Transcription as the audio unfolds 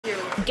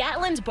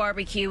Gatlin's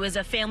Barbecue is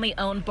a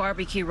family-owned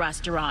barbecue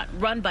restaurant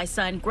run by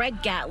son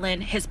Greg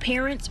Gatlin, his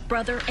parents,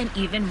 brother, and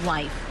even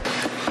wife.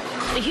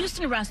 The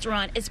Houston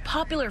restaurant is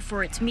popular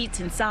for its meats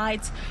and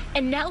sides,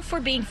 and now for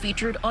being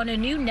featured on a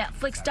new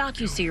Netflix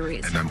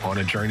docu-series. And I'm on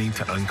a journey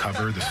to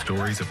uncover the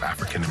stories of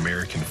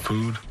African-American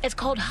food. It's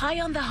called High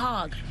on the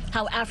Hog,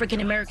 How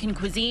African-American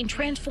Cuisine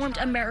Transformed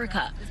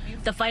America.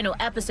 The final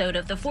episode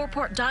of the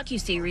four-part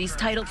docu-series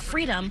titled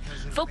Freedom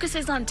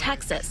focuses on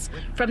Texas,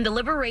 from the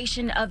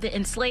liberation of the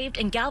enslaved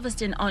in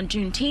Galveston on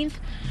Juneteenth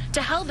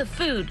to how the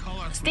food,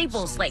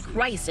 staples like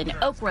rice and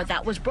okra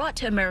that was brought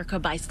to America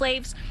by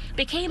slaves,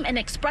 became an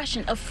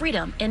expression of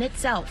freedom in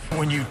itself.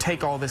 When you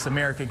take all this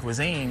American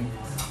cuisine,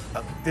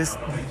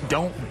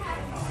 don't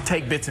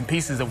take bits and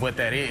pieces of what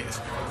that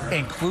is.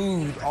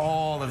 Include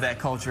all of that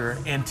culture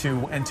into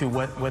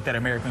what that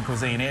American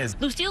cuisine is.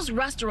 Lucille's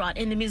restaurant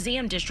in the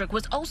Museum District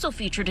was also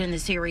featured in the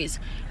series.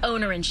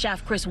 Owner and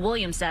chef Chris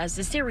Williams says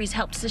the series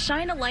helps to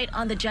shine a light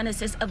on the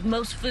genesis of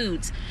most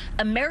foods,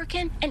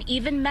 American and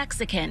even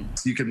Mexican.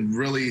 You can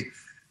really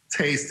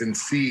taste and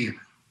see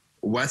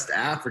West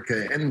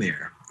Africa in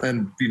there.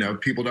 And, you know,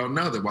 people don't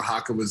know that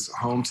Oaxaca was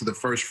home to the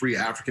first free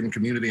African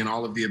community in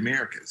all of the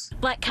Americas.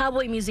 Black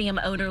Cowboy Museum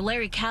owner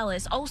Larry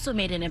Callis also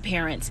made an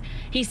appearance.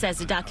 He says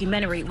the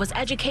documentary was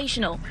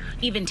educational,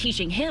 even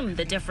teaching him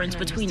the difference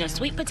between a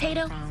sweet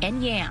potato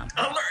and yam.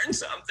 I learned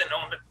something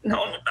on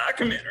the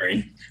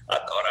documentary. I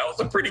thought I was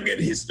a pretty good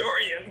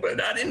historian,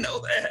 but I didn't know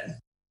that.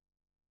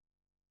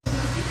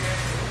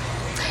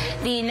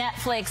 The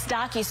Netflix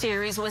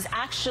docu-series was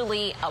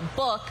actually a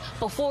book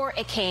before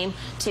it came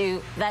to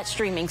that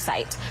streaming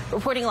site.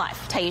 Reporting live,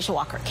 Taisha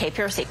Walker,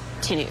 KPRC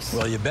 2 News.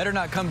 Well, you better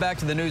not come back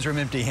to the newsroom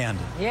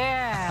empty-handed.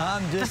 Yeah.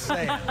 I'm just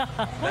saying.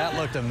 That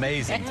looked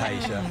amazing,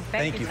 Taisha.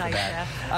 Thank you for Taisha. that.